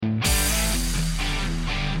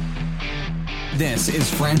This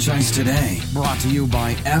is Franchise Today, brought to you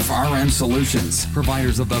by FRM Solutions,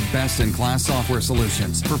 providers of the best-in-class software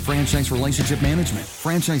solutions for franchise relationship management.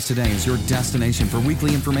 Franchise Today is your destination for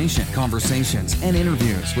weekly information, conversations, and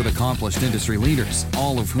interviews with accomplished industry leaders,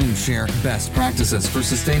 all of whom share best practices for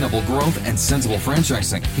sustainable growth and sensible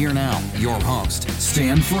franchising. Here now, your host,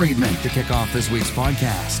 Stan Friedman, to kick off this week's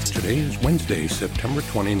podcast. Today is Wednesday, September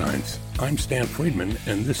 29th. I'm Stan Friedman,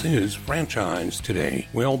 and this is Franchise Today.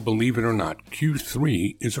 Well, believe it or not,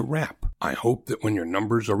 Q3 is a wrap. I hope that when your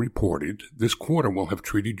numbers are reported, this quarter will have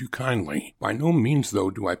treated you kindly. By no means,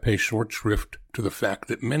 though, do I pay short shrift to the fact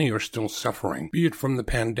that many are still suffering, be it from the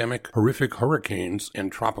pandemic, horrific hurricanes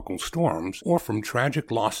and tropical storms, or from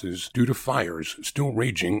tragic losses due to fires still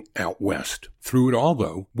raging out west. Through it all,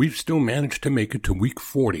 though, we've still managed to make it to week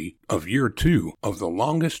 40 of year 2 of the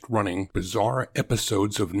longest-running bizarre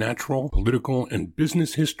episodes of natural, political, and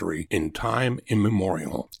business history in time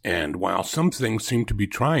immemorial. And while some things seem to be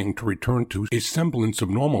trying to return to a semblance of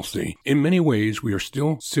normalcy, in many ways we are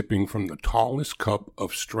still sipping from the tallest cup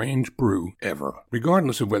of strange brew ever.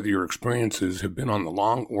 Regardless of whether your experiences have been on the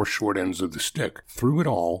long or short ends of the stick, through it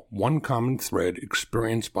all, one common thread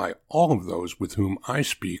experienced by all of those with whom I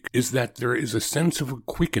speak is that there is a sense of a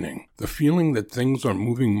quickening, the feeling that things are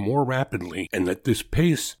moving more rapidly and that this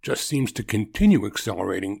pace just seems to continue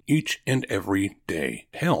accelerating each and every day.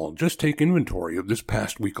 Hell, just take inventory of this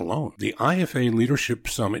past week alone. The IFA Leadership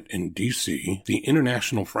Summit in DC, the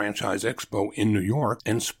International Franchise Expo in New York,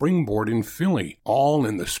 and Springboard in Philly, all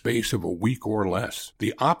in the space of a week or less.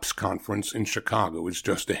 The Ops Conference in Chicago is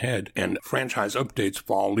just ahead, and Franchise Update's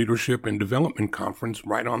Fall Leadership and Development Conference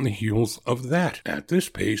right on the heels of that. At this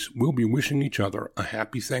pace, we'll be wishing each other a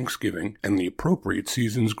happy Thanksgiving and the appropriate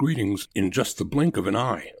season's greetings in just the blink of an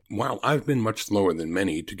eye. While I've been much slower than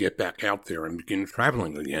many to get back out there and begin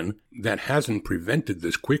traveling again, that hasn't prevented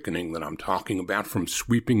this quickening that I'm talking about from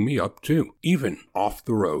sweeping me up too, even off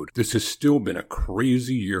the road. This has still been a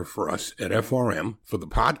crazy year for us at FRM, for the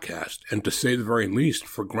podcast, and to say the very least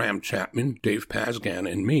for Graham Chapman, Dave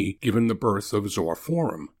Pasgan, and me, given the birth of Zor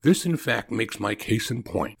Forum. This in fact makes my case in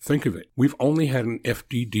point. Think of it. We've only had an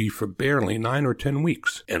FDD for barely 9 or 10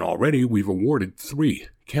 weeks, and already we've awarded 3.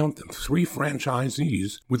 Count them, 3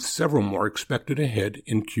 franchisees, with several more expected ahead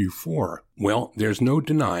in Q4. Well, there's no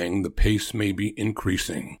denying the pace may be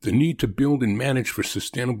increasing. The need to build and manage for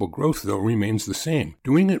sustainable growth, though, remains the same.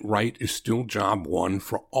 Doing it right is still job one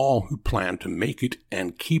for all who plan to make it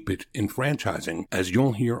and keep it in franchising, as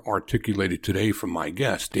you'll hear articulated today from my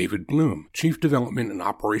guest, David Bloom, Chief Development and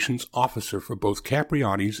Operations Officer for both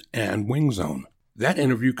Capriotti's and WingZone. That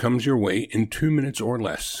interview comes your way in 2 minutes or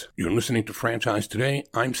less. You're listening to Franchise Today.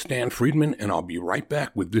 I'm Stan Friedman, and I'll be right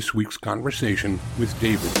back with this week's conversation with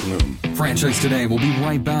David Bloom. Franchise Today will be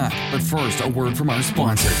right back, but first, a word from our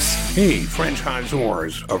sponsors. Hey,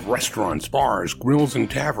 franchisors of restaurants, bars, grills,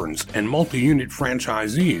 and taverns, and multi-unit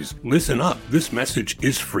franchisees, listen up. This message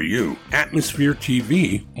is for you. Atmosphere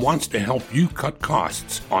TV wants to help you cut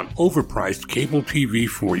costs on overpriced cable TV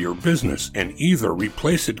for your business and either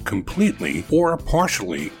replace it completely or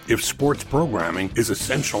partially if sports programming is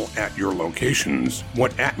essential at your locations.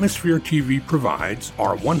 What Atmosphere TV provides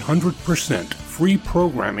are 100% free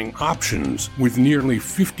programming options with nearly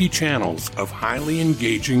 50 channels of highly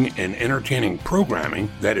engaging and entertaining programming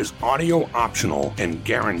that is audio optional and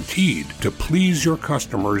guaranteed to please your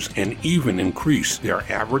customers and even increase their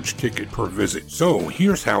average ticket per visit. So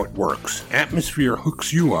here's how it works. Atmosphere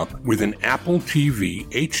hooks you up with an Apple TV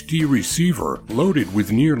HD receiver loaded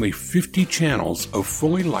with nearly 50 channels of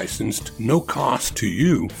fully licensed, no cost to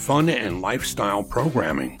you, fun and lifestyle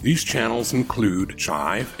programming. These channels include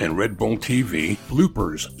Chive and Red Bull TV,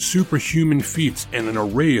 bloopers, superhuman feats, and an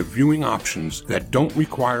array of viewing options that don't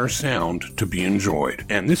require sound to be enjoyed.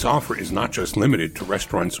 And this offer is not just limited to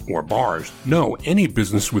restaurants or bars. No, any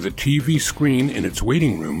business with a TV screen in its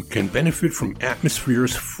waiting room can benefit from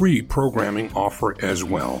Atmosphere's free programming offer as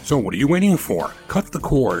well. So what are you waiting for? Cut the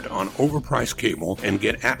cord on overpriced cable and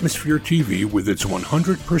get Atmosphere TV with its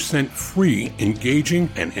 100% free, engaging,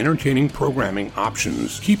 and entertaining programming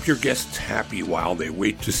options. Keep your guests happy while they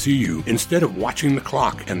wait to see you instead of watching the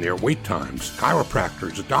clock and their wait times.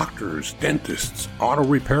 Chiropractors, doctors, dentists, auto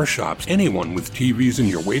repair shops, anyone with TVs in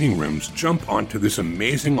your waiting rooms, jump onto this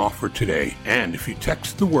amazing offer today. And if you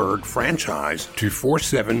text the word franchise to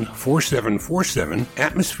 474747,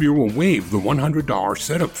 Atmosphere will waive the $100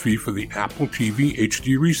 setup fee for the Apple TV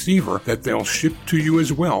HD receiver that they'll ship to you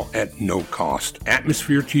as well at no cost.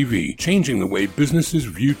 Atmosphere TV, changing the way businesses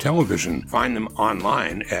view television. Find them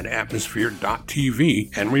online at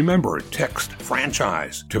atmosphere.tv, and remember, text text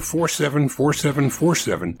franchise to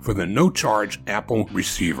 474747 for the no-charge Apple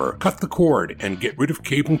receiver. Cut the cord and get rid of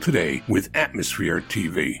cable today with Atmosphere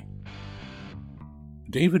TV.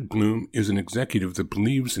 David Bloom is an executive that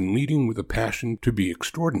believes in leading with a passion to be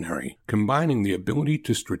extraordinary, combining the ability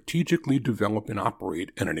to strategically develop and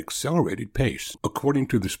operate at an accelerated pace, according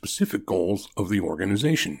to the specific goals of the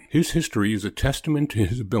organization. His history is a testament to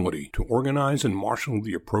his ability to organize and marshal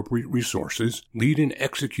the appropriate resources, lead and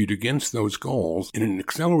execute against those goals in an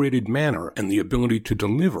accelerated manner, and the ability to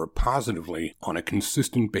deliver positively on a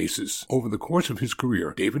consistent basis. Over the course of his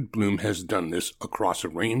career, David Bloom has done this across a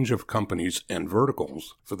range of companies and verticals.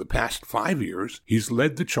 For the past 5 years, he's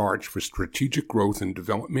led the charge for strategic growth and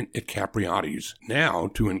development at Capriotti's, now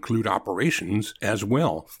to include operations as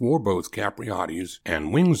well for both Capriotti's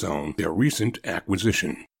and WingZone, their recent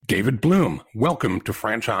acquisition. David Bloom, welcome to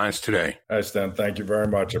Franchise Today. Hi, Stan. Thank you very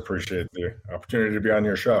much. I appreciate the opportunity to be on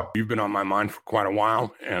your show. You've been on my mind for quite a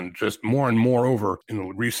while, and just more and more over in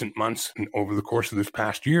the recent months and over the course of this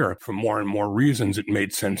past year, for more and more reasons, it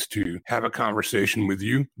made sense to have a conversation with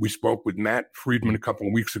you. We spoke with Matt Friedman a couple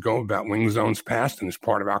of weeks ago about WingZone's past, and as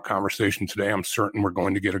part of our conversation today, I'm certain we're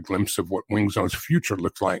going to get a glimpse of what WingZone's future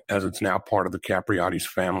looks like as it's now part of the Capriotti's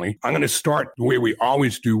family. I'm going to start the way we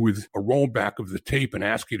always do with a rollback of the tape and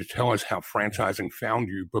ask you to tell us how franchising found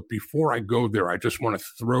you. But before I go there, I just want to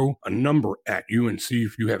throw a number at you and see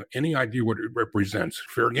if you have any idea what it represents.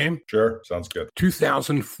 Fair game? Sure. Sounds good.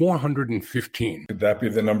 2,415. Could that be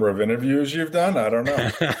the number of interviews you've done? I don't know.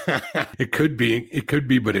 It could be,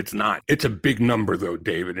 but it's not. It's a big number though,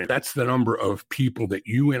 David. And that's the number of people that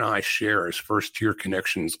you and I share as first-tier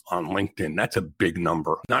connections on LinkedIn. That's a big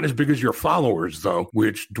number. Not as big as your followers though,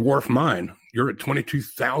 which dwarf mine. You're at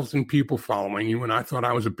 22,000 people following you, and I thought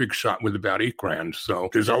I was a big shot with about 8 grand. So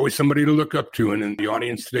there's always somebody to look up to, and the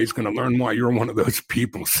audience today is going to learn why you're one of those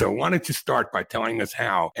people. So why don't you start by telling us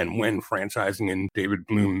how and when franchising and David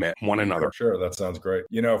Bloom met one another? Sure, that sounds great.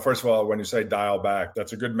 You know, first of all, when you say dial back,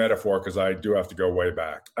 that's a good metaphor because I do have to go way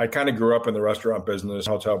back. I kind of grew up in the restaurant business,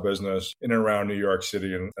 hotel business, in and around New York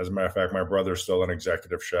City. And as a matter of fact, my brother's still an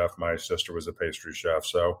executive chef. My sister was a pastry chef.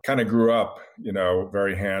 So kind of grew up, you know,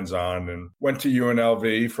 very hands-on and went to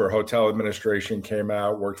UNLV for hotel administration, came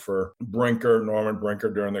out, worked for Norman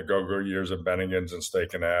Brinker during the go-go years of Bennigan's and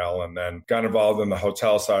Steak and Ale, and then got involved in the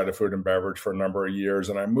hotel side of food and beverage for a number of years.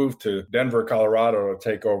 And I moved to Denver, Colorado to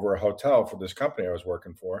take over a hotel for this company I was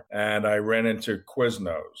working for. And I ran into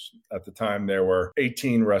Quiznos. At the time, there were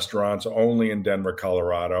 18 restaurants only in Denver,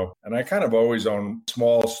 Colorado. And I kind of always owned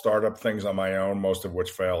small startup things on my own, most of which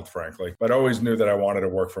failed, frankly, but always knew that I wanted to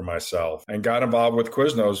work for myself and got involved with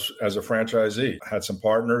Quiznos as a franchisee. Had some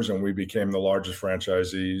partners and we became the largest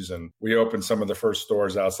franchisees, and we opened some of the first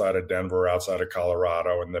stores outside of Denver, outside of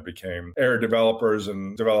Colorado, and they became area developers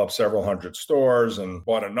and developed several hundred stores and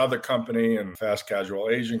bought another company and fast casual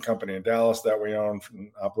Asian company in Dallas that we owned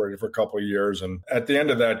and operated for a couple of years. And at the end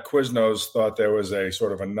of that, Quiznos thought there was a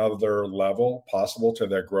sort of another level possible to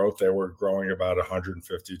their growth. They were growing about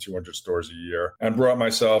 150, 200 stores a year, and brought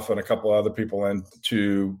myself and a couple other people in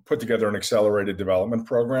to put together an accelerated development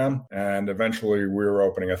program. And eventually we were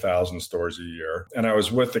opening 1,000 stores a year. And I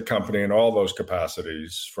was with the company in all those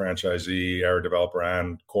capacities, franchisee, area developer,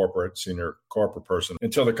 and corporate, senior corporate person,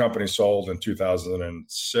 until the company sold in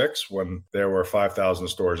 2006 when there were 5,000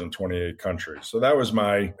 stores in 28 countries. So that was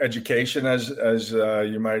my education, as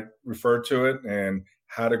you might refer to it, and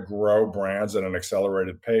how to grow brands at an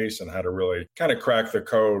accelerated pace and how to really kind of crack the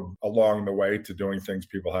code along the way to doing things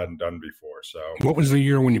people hadn't done before. So what was the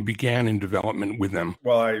year when you began in development with them?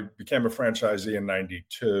 Well, I became a franchisee in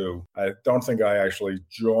 92. I don't think I actually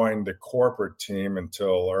joined the corporate team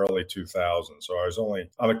until early 2000. So I was only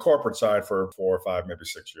on the corporate side for 4 or 5, maybe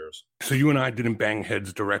 6 years. So you and I didn't bang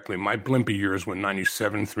heads directly. My blimpy years were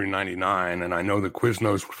 97 through 99. And I know that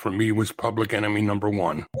Quiznos for me was public enemy number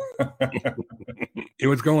 1. It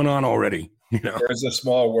was going on already. You know, it's a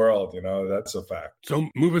small world, you know, that's a fact. So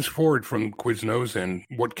move us forward from Quiznos and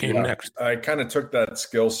what came next. I kind of took that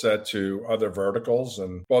skill set to other verticals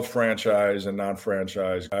and both franchise and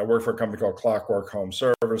non-franchise. I worked for a company called Clockwork Home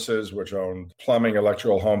Services, which owned plumbing,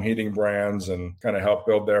 electrical, home heating brands, and kind of helped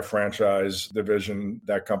build their franchise division.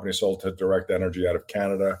 That company sold to Direct Energy out of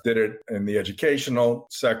Canada. Did it in the educational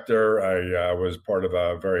sector. I was part of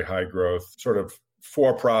a very high growth sort of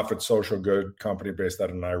for-profit social good company based out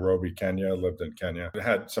of Nairobi, Kenya. Lived in Kenya. It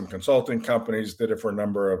had some consulting companies, did it for a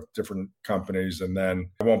number of different companies. And then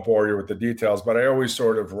I won't bore you with the details, but I always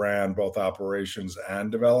sort of ran both operations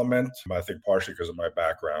and development. I think partially because of my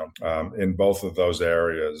background in both of those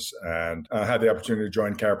areas. And I had the opportunity to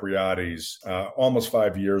join Capriotti's almost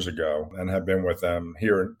 5 years ago and have been with them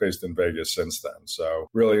here based in Vegas since then. So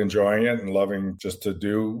really enjoying it and loving just to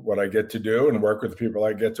do what I get to do and work with the people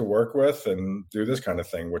I get to work with and do this kind of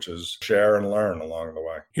thing, which is share and learn along the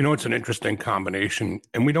way. You know, it's an interesting combination,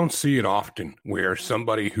 and we don't see it often, where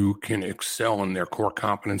somebody who can excel in their core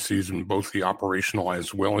competencies in both the operational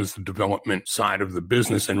as well as the development side of the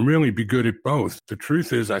business and really be good at both. The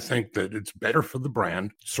truth is, I think that it's better for the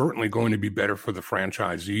brand, certainly going to be better for the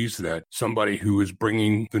franchisees, that somebody who is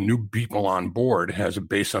bringing the new people on board has a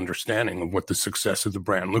base understanding of what the success of the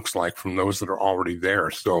brand looks like from those that are already there.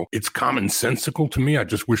 So it's commonsensical to me. I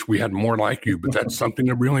just wish we had more like you, but that's something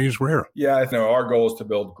that really is rare. Yeah, I know our goal is to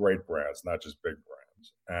build great brands, not just big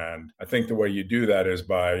brands. And I think the way you do that is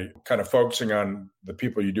by kind of focusing on the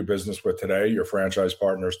people you do business with today, your franchise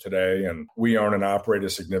partners today. And we own and operate a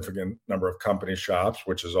significant number of company shops,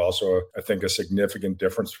 which is also, I think, a significant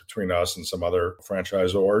difference between us and some other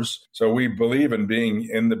franchisors. So we believe in being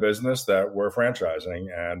in the business that we're franchising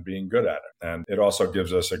and being good at it. And it also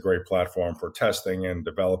gives us a great platform for testing and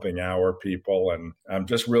developing our people and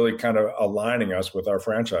just really kind of aligning us with our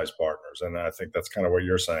franchise partners. And I think that's kind of what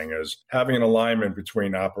you're saying is having an alignment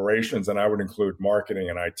between operations, and I would include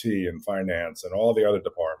marketing and IT and finance and all the other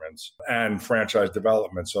departments, and franchise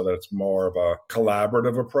development, so that it's more of a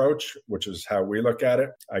collaborative approach, which is how we look at it.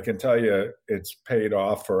 I can tell you it's paid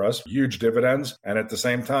off for us, huge dividends. And at the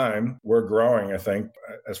same time, we're growing, I think,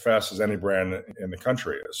 as fast as any brand in the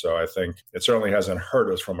country is. So I think it certainly hasn't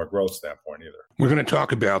hurt us from a growth standpoint either. We're going to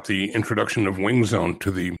talk about the introduction of Wing Zone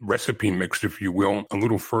to the recipe mix, if you will, a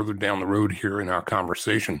little further down the road here in our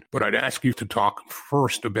conversation. But I'd ask you to talk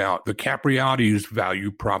first about the Capriotti's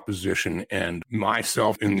value proposition. And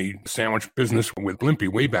myself in the sandwich business with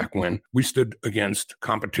Blimpie way back when, we stood against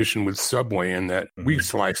competition with Subway in that we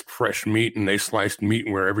sliced fresh meat and they sliced meat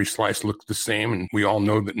where every slice looked the same. And we all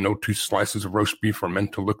know that no two slices of roast beef are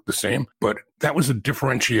meant to look the same. But that was a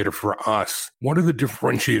differentiator for us. What are the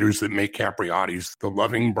differentiators that make Capriotti's the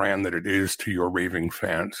loving brand that it is to your raving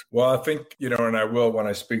fans? Well, I think, and I will when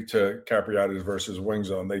I speak to Capriotti's versus Wing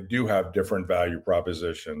Zone, they do have different value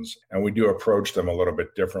propositions, and we do approach them a little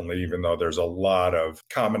bit differently, even though there's a lot of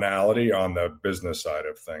commonality on the business side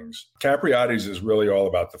of things. Capriotti's is really all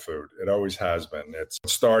about the food. It always has been. It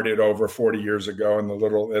started over 40 years ago in the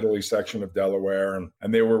Little Italy section of Delaware,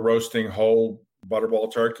 and they were roasting whole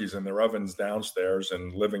butterball turkeys in their ovens downstairs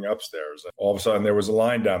and living upstairs. And all of a sudden, there was a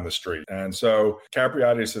line down the street. And so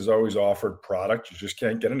Capriotti's has always offered product you just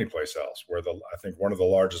can't get anyplace else. We're I think one of the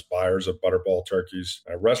largest buyers of butterball turkeys,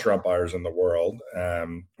 restaurant buyers in the world.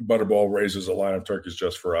 Butterball raises a line of turkeys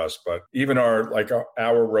just for us. But even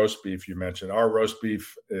our roast beef you mentioned, our roast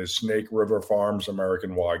beef is Snake River Farms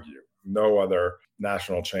American Wagyu. No other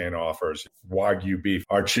national chain offers Wagyu beef.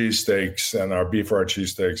 Our cheesesteaks and our beef for our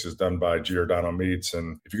cheesesteaks is done by Giordano Meats.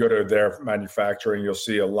 And if you go to their manufacturing, you'll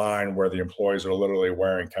see a line where the employees are literally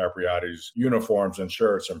wearing Capriotti's uniforms and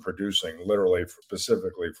shirts and producing literally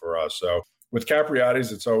specifically for us. So with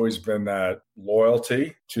Capriotti's, it's always been that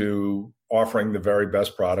loyalty to offering the very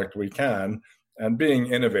best product we can and being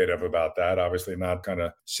innovative about that, obviously not kind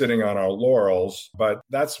of sitting on our laurels, but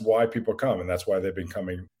that's why people come. And that's why they've been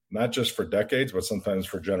coming not just for decades, but sometimes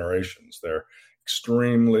for generations. They're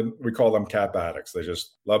extremely, we call them cap addicts. They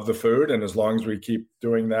just love the food. And as long as we keep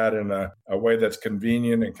doing that in a way that's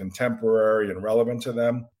convenient and contemporary and relevant to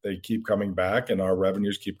them, they keep coming back and our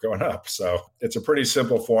revenues keep going up. So it's a pretty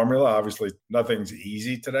simple formula. Obviously, nothing's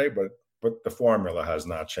easy today, but the formula has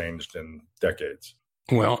not changed in decades.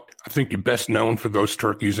 Well, I think you're best known for those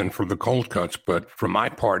turkeys and for the cold cuts, but for my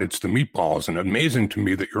part, it's the meatballs. And amazing to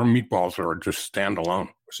me that your meatballs are just standalone.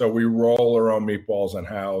 So we roll our own meatballs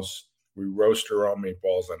in-house. We roast our own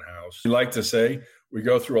meatballs in-house. We like to say we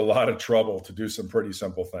go through a lot of trouble to do some pretty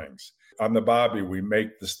simple things. On the Bobby, we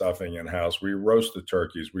make the stuffing in-house. We roast the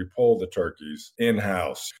turkeys. We pull the turkeys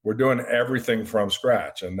in-house. We're doing everything from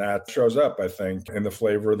scratch. And that shows up, I think, in the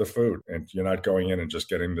flavor of the food. And you're not going in and just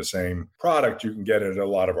getting the same product you can get at a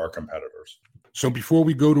lot of our competitors. So before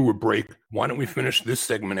we go to a break, why don't we finish this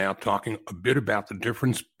segment out talking a bit about the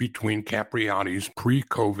difference between Capriotti's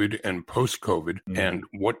pre-COVID and post-COVID and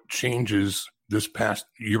what changes this past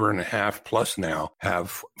year and a half plus now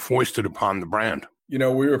have foisted upon the brand? We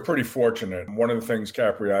were pretty fortunate. One of the things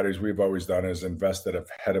Capriotti's we've always done is invested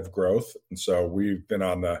ahead of growth. And so we've been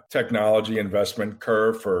on the technology investment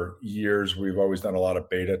curve for years. We've always done a lot of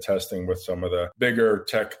beta testing with some of the bigger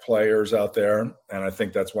tech players out there. And I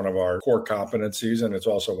think that's one of our core competencies. And it's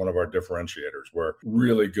also one of our differentiators. We're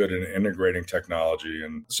really good in integrating technology.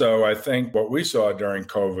 And so I think what we saw during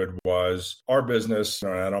COVID was our business,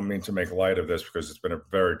 and I don't mean to make light of this because it's been a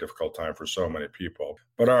very difficult time for so many people,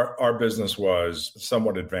 but our business was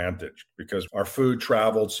somewhat advantaged because our food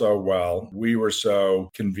traveled so well. We were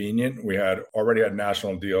so convenient. We had already had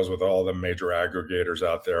national deals with all the major aggregators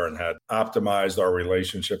out there and had optimized our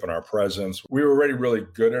relationship and our presence. We were already really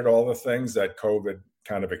good at all the things that COVID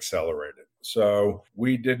kind of accelerated. So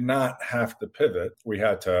we did not have to pivot. We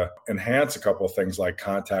had to enhance a couple of things like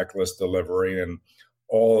contactless delivery and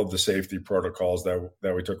all of the safety protocols that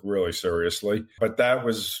we took really seriously. But that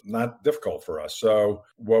was not difficult for us. So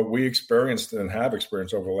what we experienced and have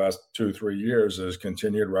experienced over the last 2-3 years is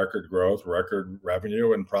continued record growth, record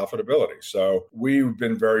revenue, and profitability. So we've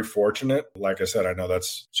been very fortunate. Like I said, I know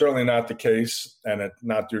that's certainly not the case, and it's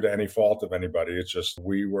not due to any fault of anybody. It's just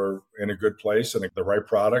we were in a good place and the right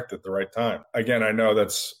product at the right time. Again, I know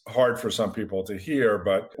that's hard for some people to hear,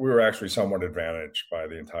 but we were actually somewhat advantaged by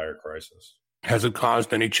the entire crisis. Has it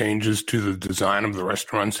caused any changes to the design of the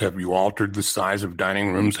restaurants? Have you altered the size of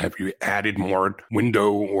dining rooms? Have you added more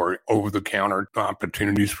window or over-the-counter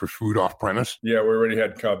opportunities for food off-premise? Yeah, we already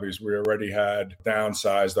had cubbies. We already had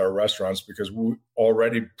downsized our restaurants because we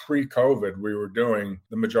already pre-COVID, we were doing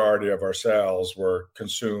the majority of our sales were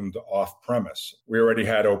consumed off-premise. We already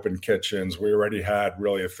had open kitchens. We already had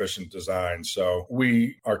really efficient design. So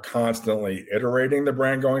we are constantly iterating the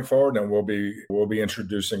brand going forward, and we'll be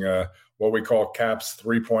introducing what we call CAPS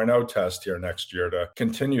 3.0 test here next year to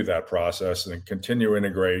continue that process and continue to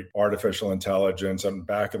integrate artificial intelligence and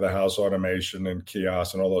back of the house automation and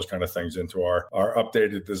kiosks and all those kind of things into our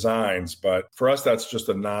updated designs. But for us, that's just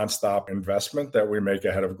a nonstop investment that we make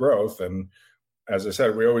ahead of growth. And as I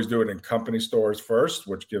said, we always do it in company stores first,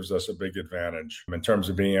 which gives us a big advantage in terms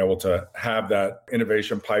of being able to have that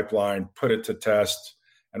innovation pipeline, put it to test,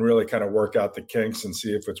 and really kind of work out the kinks and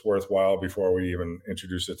see if it's worthwhile before we even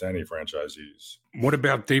introduce it to any franchisees. What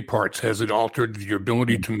about day parts? Has it altered your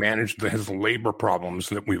ability to manage the labor problems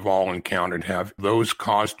that we've all encountered? Have those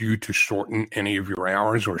caused you to shorten any of your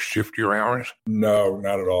hours or shift your hours? No,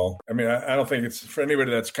 not at all. I mean, I don't think it's for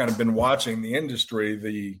anybody that's kind of been watching the industry,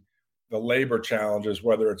 the labor challenges,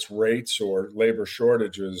 whether it's rates or labor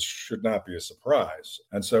shortages, should not be a surprise.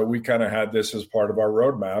 And so we kind of had this as part of our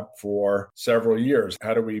roadmap for several years.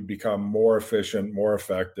 How do we become more efficient, more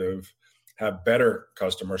effective, have better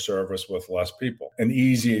customer service with less people? An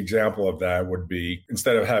easy example of that would be,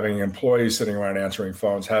 instead of having employees sitting around answering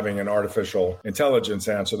phones, having an artificial intelligence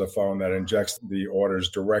answer the phone that injects the orders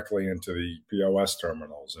directly into the POS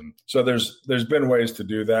terminals. And so there's been ways to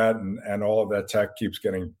do that, and all of that tech keeps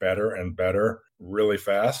getting better and better really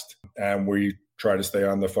fast. And we try to stay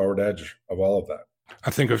on the forward edge of all of that. I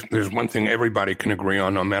think if there's one thing everybody can agree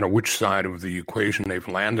on, no matter which side of the equation they've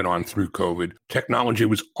landed on through COVID, technology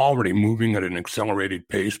was already moving at an accelerated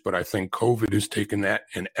pace, but I think COVID has taken that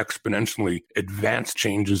and exponentially advanced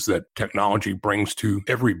changes that technology brings to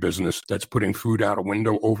every business that's putting food out a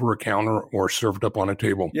window, over a counter, or served up on a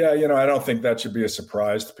table. Yeah, I don't think that should be a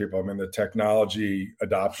surprise to people. I mean, the technology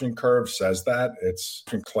adoption curve says that. It's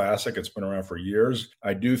been classic. It's been around for years.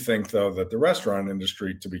 I do think, though, that the restaurant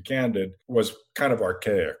industry, to be candid, was kind of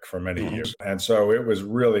archaic for many years. And so it was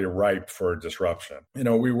really ripe for disruption.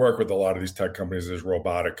 We work with a lot of these tech companies, these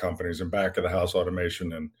robotic companies, and back of the house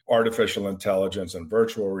automation and artificial intelligence and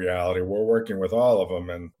virtual reality. We're working with all of them,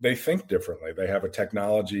 and they think differently. They have a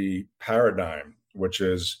technology paradigm, which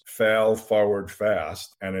is fail forward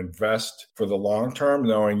fast and invest for the long term,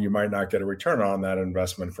 knowing you might not get a return on that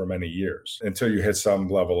investment for many years until you hit some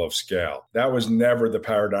level of scale. That was never the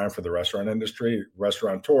paradigm for the restaurant industry.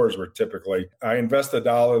 Restaurateurs were typically, I invest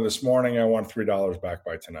 $1 this morning, I want $3 back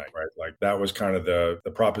by tonight, right? Like that was kind of the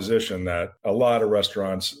proposition that a lot of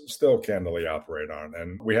restaurants still candidly operate on.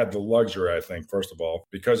 And we had the luxury, I think, first of all,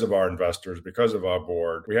 because of our investors, because of our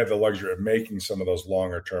board, we had the luxury of making some of those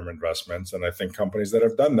longer term investments. And I think companies that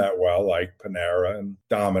have done that well, like Panera and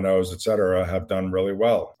Domino's, et cetera, have done really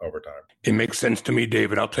well over time. It makes sense to me,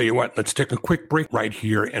 David. I'll tell you what, let's take a quick break right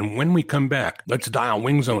here. And when we come back, let's dial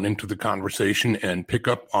WingZone into the conversation and pick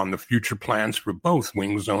up on the future plans for both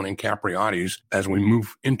WingZone and Capriotti's as we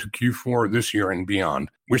move into Q4 this year and beyond.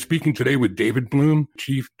 We're speaking today with David Bloom,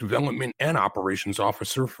 Chief Development and Operations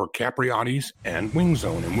Officer for Capriotti's and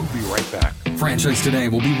WingZone, and we'll be right back. Franchise Today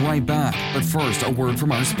will be right back. But first, a word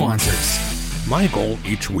from our sponsors. My goal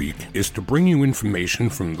each week is to bring you information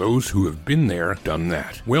from those who have been there, done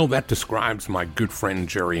that. Well, that describes my good friend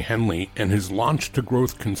Jerry Henley and his Launch to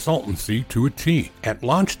Growth consultancy to a T. At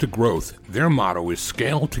Launch to Growth, their motto is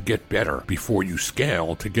scale to get better before you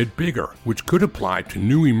scale to get bigger, which could apply to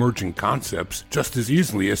new emerging concepts just as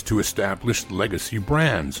easily as to established legacy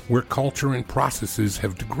brands, where culture and processes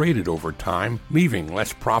have degraded over time, leaving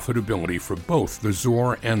less profitability for both the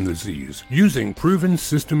Zor and the Z's. Using proven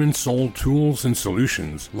system and soul tools and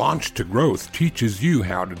solutions, Launch to Growth teaches you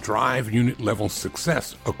how to drive unit-level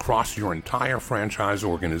success across your entire franchise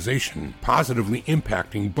organization, positively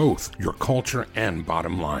impacting both your culture and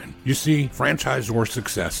bottom line. You see, franchisor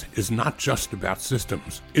success is not just about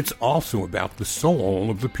systems. It's also about the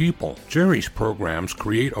soul of the people. Jerry's programs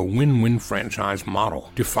create a win-win franchise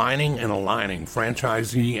model, defining and aligning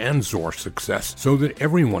franchisee and Zor success so that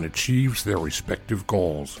everyone achieves their respective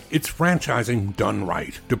goals. It's franchising done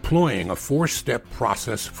right, deploying a four-step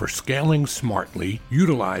process for scaling smartly,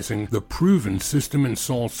 utilizing the proven system and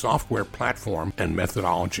soul software platform and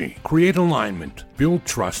methodology. Create alignment, build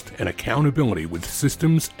trust and accountability with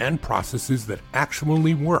systems and processes that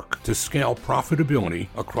actually work to scale profitability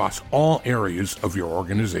across all areas of your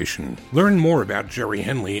organization. Learn more about Jerry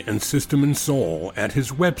Henley and System and Soul at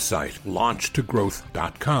his website,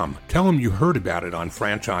 launchtogrowth.com. Tell him you heard about it on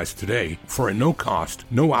Franchise Today for a no-cost,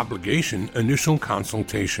 no-obligation initial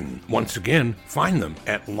consultation. Once again, find them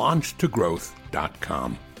at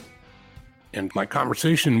launchtogrowth.com. And my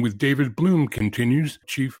conversation with David Bloom continues,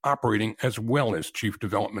 Chief Operating as well as Chief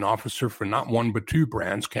Development Officer for not one but two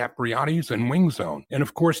brands, Capriotti's and Wing Zone. And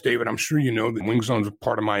of course, David, I'm sure you know that Wing Zone is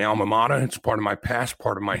part of my alma mater. It's part of my past,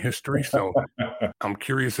 part of my history. So I'm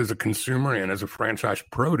curious as a consumer and as a franchise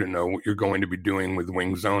pro to know what you're going to be doing with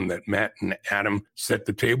Wing Zone that Matt and Adam set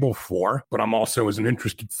the table for. But I'm also, as an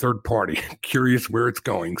interested third party, curious where it's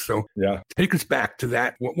going. So take us back to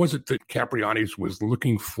that. What was it that Capriotti's was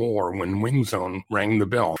looking for when Wing Zone rang the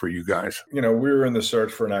bell for you guys? You know, we were in the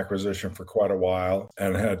search for an acquisition for quite a while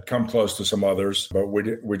and had come close to some others, but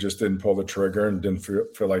we just didn't pull the trigger and didn't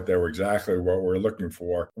feel like they were exactly what we were looking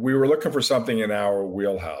for. We were looking for something in our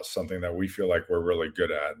wheelhouse, something that we feel like we're really good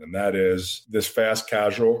at, and that is this fast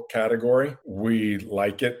casual category. We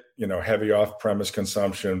like it. You know, heavy off-premise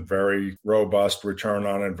consumption, very robust return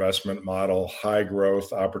on investment model, high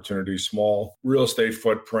growth opportunity, small real estate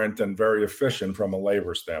footprint, and very efficient from a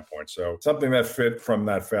labor standpoint. So something that fit from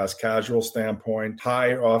that fast casual standpoint,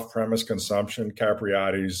 high off-premise consumption.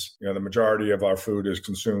 Capriotti's, you know, the majority of our food is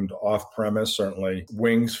consumed off-premise. Certainly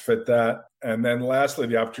wings fit that. And then lastly,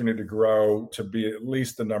 the opportunity to grow to be at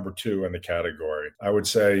least the number two in the category. I would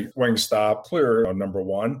say Wingstop, clear on number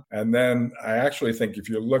one. And then I actually think if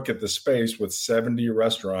you look at the space with 70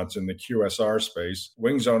 restaurants in the QSR space,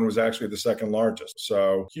 Wing Zone was actually the second largest.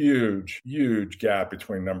 So huge gap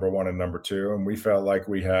between number one and number two. And we felt like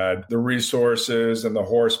we had the resources and the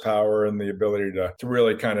horsepower and the ability to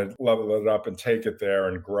really kind of level it up and take it there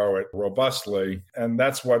and grow it robustly. And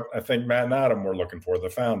that's what I think Matt and Adam were looking for, the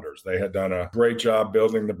founders. They had done a great job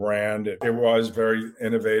building the brand. It was very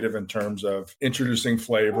innovative in terms of introducing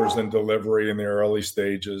flavors and delivery in the early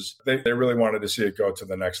stages. They really wanted to see it go to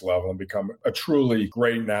the next level and become a truly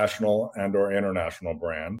great national and or international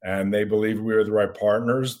brand. And they believed we were the right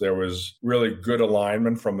partners. There was really good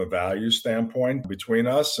alignment from a value standpoint between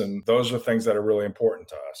us. And those are things that are really important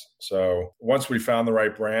to us. So once we found the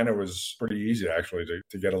right brand, it was pretty easy actually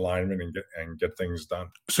to get alignment and get things done.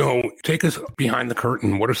 So take us behind the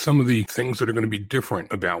curtain. What are some of the things that are going to be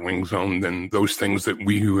different about Wing Zone than those things that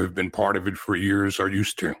we who have been part of it for years are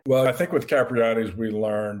used to? Well, I think with Capriotti's, we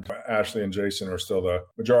learned, Ashley and Jason are still the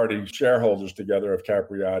majority shareholders together of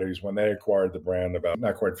Capriotti's when they acquired the brand about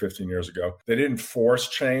not quite 15 years ago. They didn't force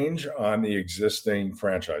change on the existing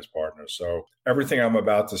franchise partners. So everything I'm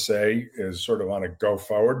about to say is sort of on a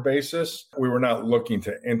go-forward basis. We were not looking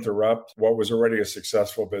to interrupt what was already a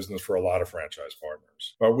successful business for a lot of franchise partners.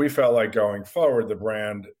 But we felt like going forward, the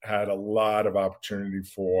brand had a lot of opportunity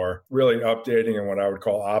for really updating and what I would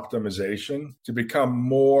call optimization to become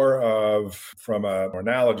more of, from an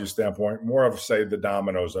analogy standpoint, more of, say, the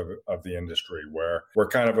Domino's of the industry, where we're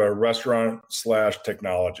kind of a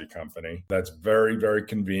restaurant/technology company that's very, very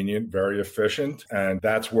convenient, very efficient, and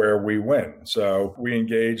that's where we win. So we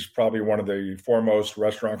engaged probably one of the foremost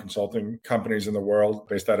restaurant consulting companies in the world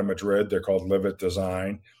based out of Madrid. They're called Live It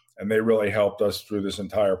Design. And they really helped us through this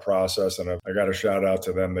entire process. And I got to shout out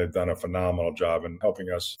to them. They've done a phenomenal job in helping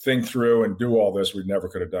us think through and do all this. We never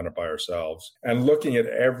could have done it by ourselves. And looking at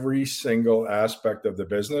every single aspect of the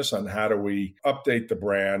business on how do we update the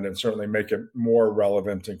brand and certainly make it more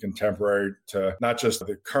relevant and contemporary to not just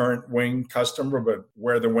the current wing customer, but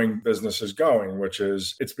where the wing business is going, which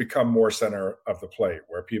is it's become more center of the plate,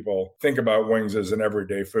 where people think about wings as an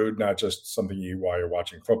everyday food, not just something you eat while you're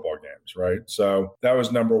watching football games, right? So that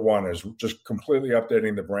was number one, is just completely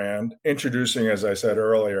updating the brand, introducing, as I said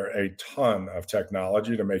earlier, a ton of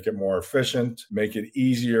technology to make it more efficient, make it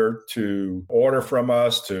easier to order from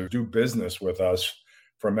us, to do business with us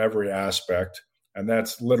from every aspect. And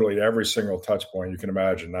that's literally every single touch point you can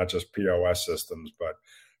imagine, not just POS systems, but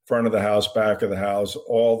front of the house, back of the house,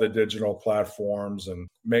 all the digital platforms, and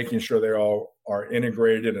making sure they all are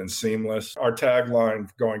integrated and seamless. Our tagline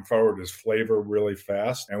going forward is flavor really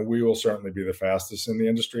fast, and we will certainly be the fastest in the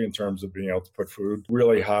industry in terms of being able to put food,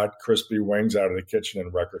 really hot, crispy wings out of the kitchen in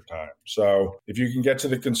record time. So if you can get to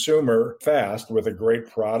the consumer fast with a great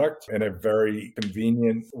product and a very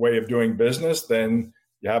convenient way of doing business, then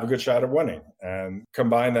you have a good shot of winning. And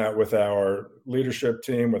combine that with our leadership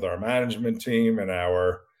team, with our management team, and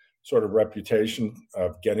our sort of reputation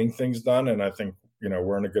of getting things done. And I think,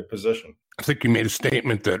 we're in a good position. I think you made a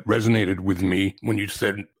statement that resonated with me when you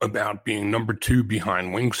said about being number 2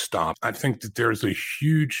 behind Wingstop. I think that there's a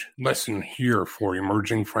huge lesson here for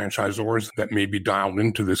emerging franchisors that may be dialed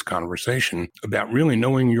into this conversation about really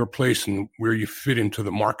knowing your place and where you fit into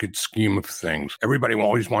the market scheme of things. Everybody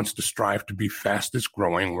always wants to strive to be fastest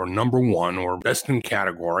growing or number 1 or best in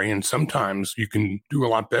category. And sometimes you can do a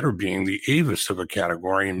lot better being the Avis of a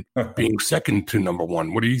category and being second to number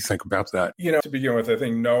 1. What do you think about that? To begin with, I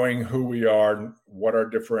think knowing who we are, what our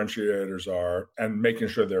differentiators are, and making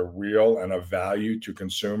sure they're real and of value to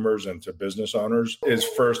consumers and to business owners is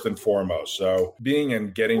first and foremost. So being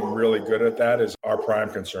and getting really good at that is our prime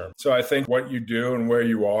concern. So I think what you do and where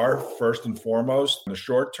you are first and foremost in the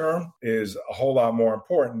short term is a whole lot more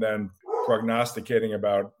important than prognosticating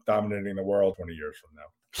about dominating the world 20 years from now.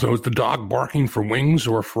 So is the dog barking for wings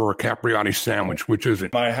or for a Capriotti sandwich? Which is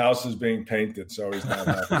it? My house is being painted, so he's not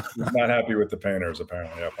happy. He's not happy with the painters,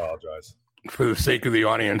 apparently. I apologize. For the sake of the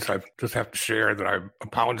audience, I just have to share that I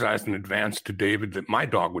apologized in advance to David that my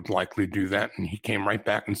dog would likely do that. And he came right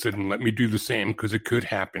back and said, let me do the same because it could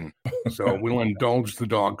happen. So we'll indulge the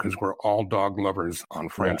dog because we're all dog lovers on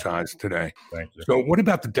Franchise Today. Thank you. So what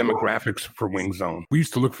about the demographics for Wing Zone? We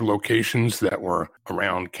used to look for locations that were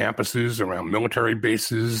around campuses, around military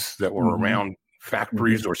bases, that were around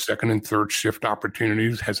factories or second and third shift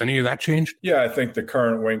opportunities. Has any of that changed? Yeah, I think the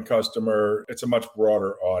current wing customer, it's a much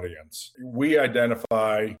broader audience. We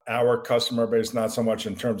identify our customer base not so much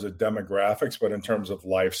in terms of demographics, but in terms of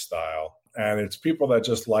lifestyle. And it's people that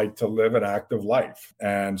just like to live an active life.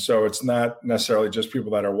 And so it's not necessarily just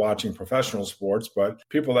people that are watching professional sports, but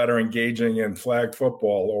people that are engaging in flag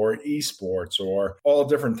football or esports or all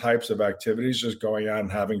different types of activities, just going out and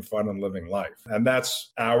having fun and living life. And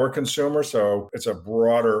that's our consumer. So it's a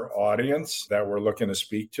broader audience that we're looking to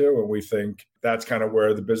speak to. And we think that's kind of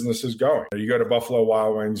where the business is going. You go to Buffalo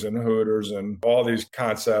Wild Wings and Hooters and all these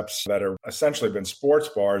concepts that have essentially been sports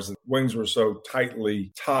bars. Wings were so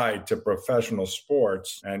tightly tied to professional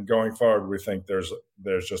sports. And going forward, we think there's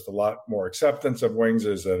just a lot more acceptance of wings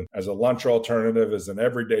as a lunch alternative, as an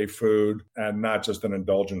everyday food, and not just an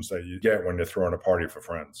indulgence that you get when you're throwing a party for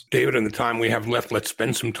friends. David, in the time we have left, let's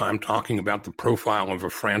spend some time talking about the profile of a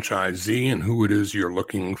franchisee and who it is you're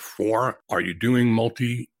looking for. Are you doing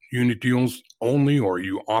multi-unit deals only, or are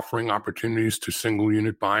you offering opportunities to single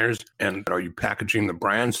unit buyers? And are you packaging the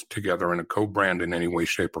brands together in a co-brand in any way,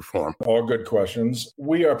 shape, or form? All good questions.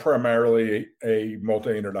 We are primarily a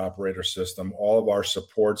multi-unit operator system. All of our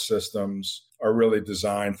support systems are really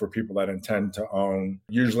designed for people that intend to own.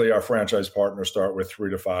 Usually our franchise partners start with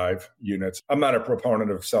 3 to 5 units. I'm not a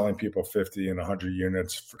proponent of selling people 50 and 100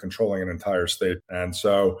 units for controlling an entire state. And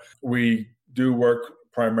so we do work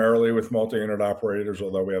primarily with multi-unit operators,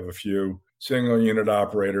 although we have a few single unit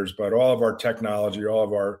operators, but all of our technology, all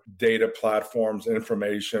of our data platforms,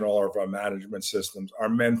 information, all of our management systems are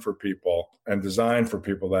meant for people and designed for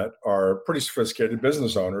people that are pretty sophisticated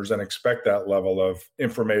business owners and expect that level of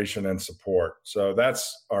information and support. So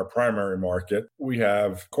that's our primary market. We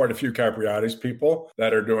have quite a few Capriotti's people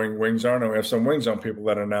that are doing Wing Zone, and we have some Wing Zone people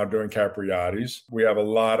that are now doing Capriotti's. We have a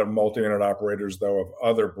lot of multi-unit operators, though, of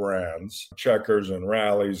other brands, Checkers and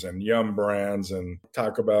Rallies and Yum brands and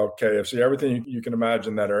Taco Bell, KFC, everything you can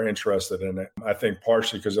imagine that are interested in it. I think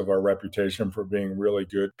partially because of our reputation for being really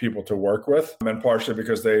good people to work with, and partially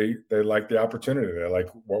because they like the opportunity. They like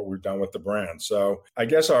what we've done with the brand. So I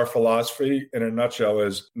guess our philosophy in a nutshell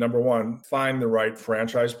is, number one, find the right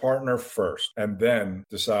franchise partner first, and then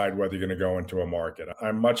decide whether you're going to go into a market.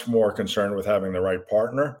 I'm much more concerned with having the right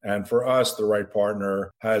partner. And for us, the right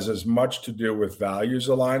partner has as much to do with values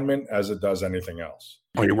alignment as it does anything else.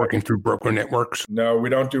 Are you working through broker networks? No, we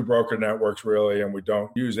don't do broker networks really, and we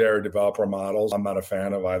don't use area developer models. I'm not a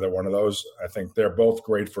fan of either one of those. I think they're both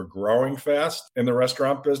great for growing fast in the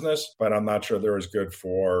restaurant business, but I'm not sure they're as good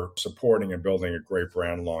for supporting and building a great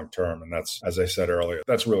brand long term. And that's, as I said earlier,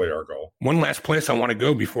 that's really our goal. One last place I want to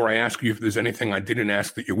go before I ask you if there's anything I didn't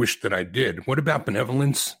ask that you wish that I did. What about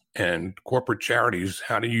benevolence and corporate charities?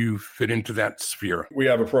 How do you fit into that sphere? We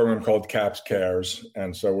have a program called CAPS Cares,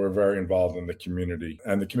 and so we're very involved in the community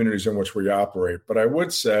and the communities in which we operate. But I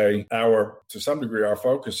would say to some degree, our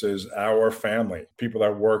focus is our family, people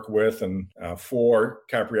that work with and for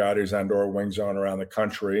Capriotti's and or Wing Zone around the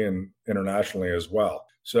country and internationally as well.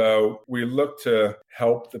 So we look to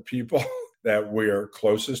help the people that we are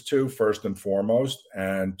closest to first and foremost,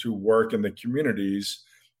 and to work in the communities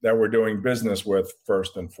that we're doing business with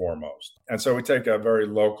first and foremost. And so we take a very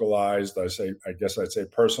localized, I guess I'd say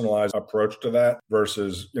personalized approach to that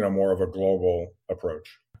versus, more of a global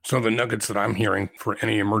approach. So the nuggets that I'm hearing for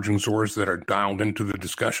any emerging Zors that are dialed into the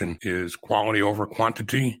discussion is quality over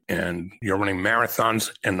quantity, and you're running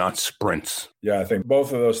marathons and not sprints. Yeah, I think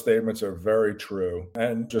both of those statements are very true.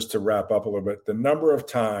 And just to wrap up a little bit, the number of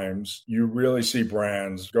times you really see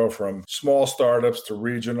brands go from small startups to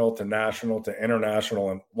regional to national to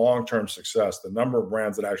international and long-term success, the number of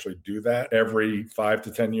brands that actually do that every 5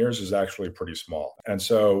 to 10 years is actually pretty small. And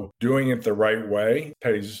so doing it the right way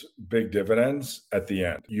pays big dividends at the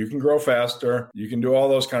end. You can grow faster, you can do all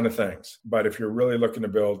those kind of things. But if you're really looking to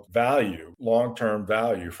build value, long-term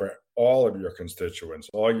value for all of your constituents,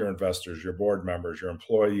 all your investors, your board members, your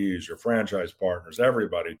employees, your franchise partners,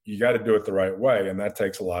 everybody, you got to do it the right way. And that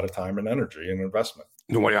takes a lot of time and energy and investment.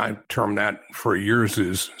 The way I term that for years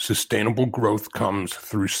is sustainable growth comes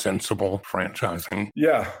through sensible franchising.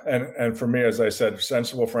 Yeah. And for me, as I said,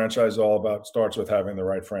 sensible franchise starts with having the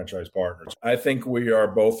right franchise partners. I think we are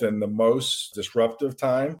both in the most disruptive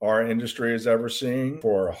time our industry has ever seen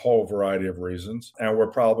for a whole variety of reasons. And we're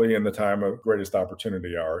probably in the time of greatest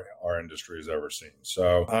opportunity our industry has ever seen.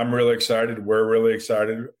 So I'm really excited. We're really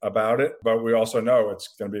excited about it, but we also know it's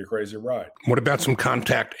going to be a crazy ride. What about some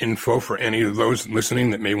contact info for any of those listening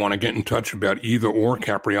that may want to get in touch about either or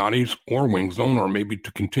Capriotti's or Wing Zone, or maybe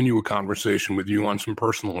to continue a conversation with you on some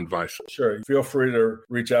personal advice? Sure. Feel free to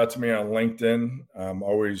reach out to me on LinkedIn.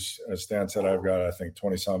 Always, as Stan said, I've got, I think,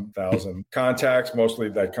 20-some thousand contacts, mostly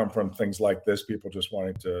that come from things like this, people just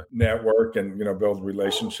wanting to network and, build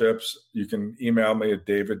relationships. You can email me at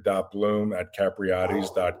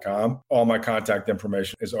david.bloom@capriottis.com. All my contact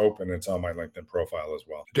information is open. It's on my LinkedIn profile as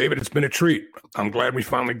well. David, it's been a treat. I'm glad we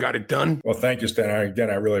finally got it done. Well, thank you, Stan.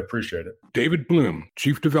 Again, I really appreciate it. David Bloom,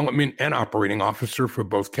 Chief Development and Operating Officer for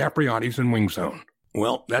both Capriotti's and Wing Zone.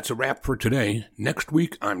 Well, that's a wrap for today. Next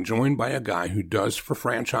week, I'm joined by a guy who does for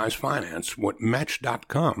franchise finance what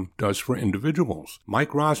Match.com does for individuals.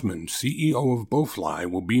 Mike Rosman, CEO of Bowfly,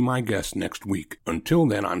 will be my guest next week. Until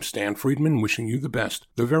then, I'm Stan Friedman, wishing you the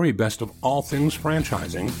very best of all things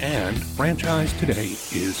franchising, and Franchise Today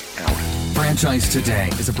is out. Franchise Today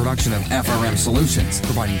is a production of FRM Solutions,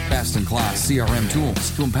 providing best-in-class CRM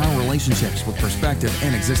tools to empower relationships with prospective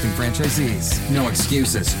and existing franchisees. No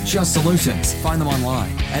excuses, just solutions. Find them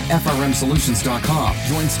online at frmsolutions.com.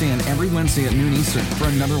 Join Stan every Wednesday at noon Eastern for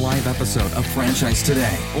another live episode of Franchise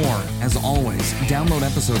Today. Or, as always, download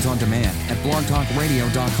episodes on demand at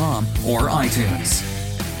blogtalkradio.com or iTunes.